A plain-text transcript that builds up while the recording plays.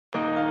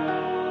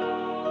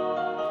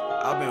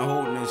I've been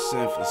holding this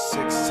in for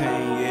 16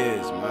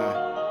 years,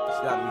 man. It's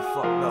got me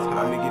fucked up.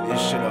 Time to get this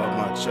shit off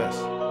my chest.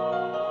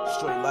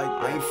 Straight like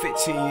that. I ain't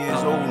 15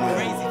 years old now.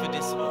 Crazy for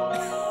this one.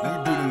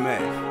 You do the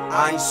math.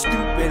 I ain't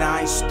stupid, I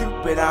ain't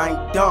stupid, I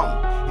ain't dumb.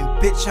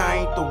 And bitch, I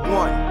ain't the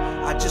one.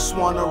 I just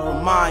wanna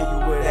remind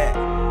you of that.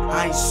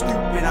 I ain't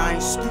stupid, I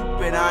ain't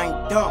stupid, I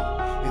ain't dumb.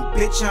 And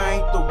bitch, I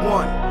ain't the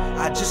one.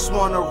 I just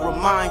wanna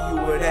remind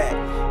you of that.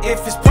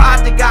 If it's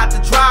pride that got the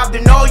drive,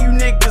 then all you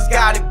niggas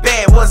got it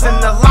bad. Wasn't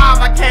alive,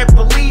 I can't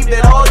believe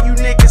that all you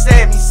niggas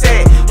had me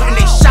sad. When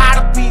they shot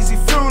up Easy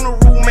funeral,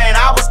 man,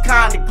 I was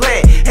kinda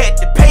glad. Had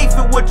to pay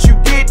for what you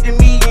did to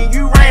me, and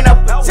you ran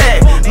up a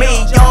tab.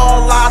 Made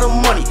y'all a lot of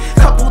money,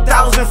 couple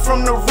thousand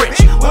from the rich.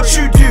 What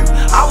you do?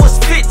 I was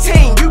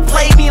 15, you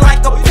played me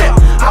like a pimp.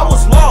 I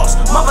was lost,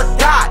 mother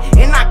died,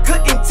 and I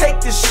couldn't take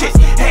this shit.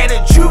 Had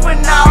a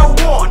juvenile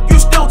warrant, you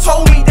still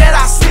told me that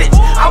I snitched.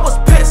 I was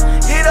pissed,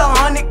 hit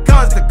 100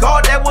 guns, the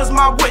God, that was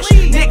my wish.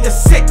 Nigga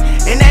sick,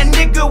 and that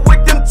nigga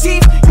with them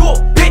teeth, you a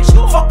bitch,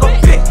 fuck a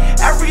bitch.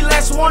 Every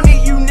last one of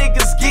you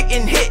niggas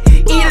getting hit.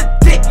 Eat a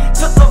dick,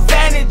 took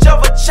advantage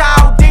of a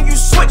child, then you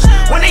switch.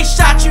 When they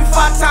shot you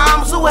 5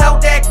 times, who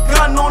held that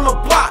gun on the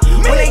block?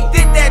 When they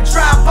did that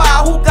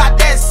drive-by, who got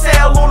that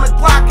cell on the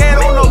Glock? Had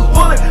on a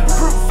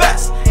bulletproof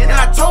vest, and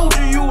I told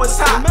you was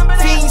hot.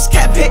 Fiends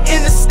kept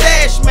hitting the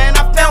stash, man,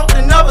 I found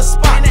another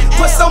spot.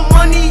 Put some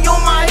money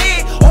on my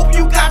head, hope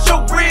you got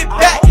your bread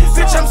back.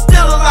 Bitch, I'm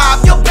still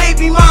alive, your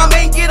baby mom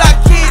ain't get our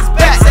kids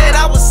back. Said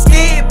I was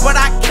scared, but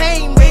I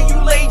came where you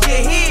laid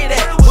your head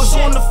at. Was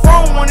on the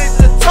phone, wanted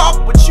to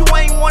talk, but you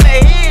ain't wanna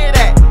hear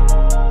that.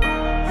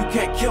 You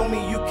can't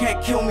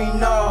kill me,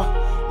 nah,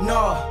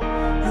 nah.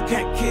 You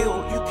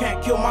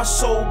can't kill my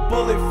soul,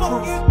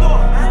 bulletproof. You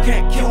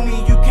can't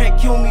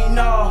kill me,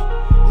 nah,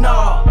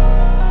 nah.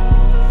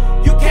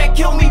 You can't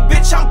kill me,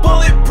 bitch, I'm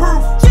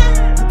bulletproof.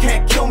 You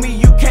can't kill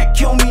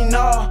me,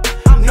 nah,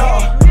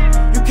 nah.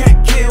 You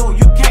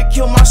can't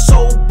kill my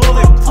soul,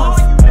 bulletproof.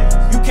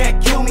 You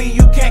can't kill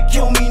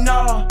me,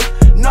 nah,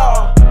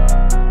 nah.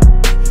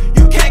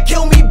 You can't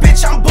kill me,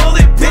 bitch, I'm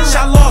bulletproof. Bitch,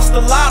 I lost a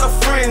lot of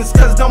friends,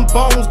 cause them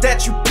bones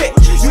that you picked.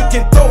 You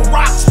can throw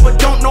rocks, but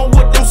don't know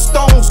what them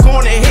stones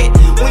gonna hit.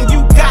 When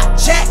you got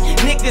jacked,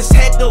 niggas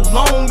had to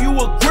loan you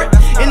a grip.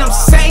 And them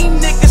same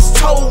niggas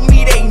told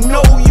me they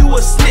know you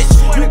a snitch.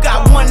 You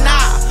got one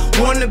eye,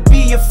 wanna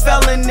be a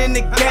felon in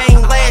the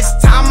gang.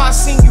 Last time I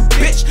seen you,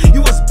 bitch,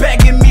 you was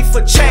begging me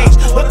for change.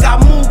 Look, I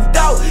moved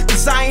out,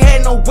 cause I ain't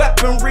had no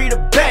weaponry to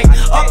bang.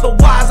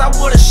 Otherwise, I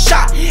would've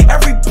shot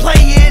every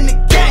player in the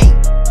game.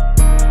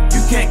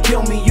 You can't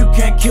kill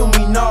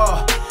me,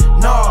 nah,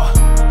 nah.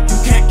 You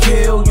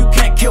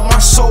can't kill my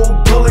soul,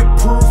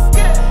 bulletproof.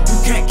 You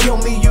can't kill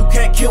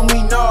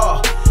me,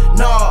 nah,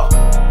 nah.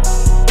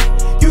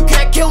 You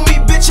can't kill me,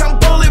 bitch, I'm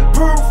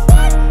bulletproof.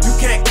 You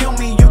can't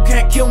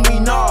kill me,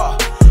 nah,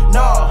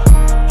 nah.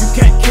 You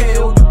can't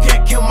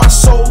kill my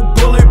soul,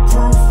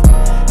 bulletproof.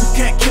 You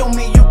can't kill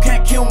me,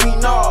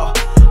 nah,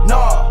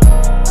 nah.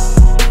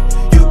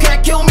 You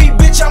can't kill me,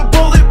 bitch, I'm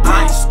bulletproof.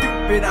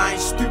 I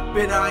ain't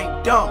stupid, I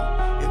ain't dumb.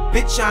 And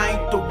bitch, I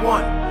ain't the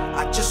one.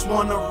 I just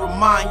wanna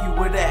remind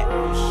you of that.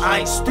 I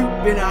ain't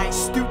stupid, I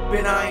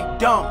ain't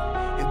dumb.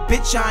 And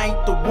bitch, I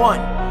ain't the one.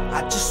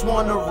 I just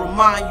wanna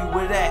remind you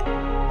of that.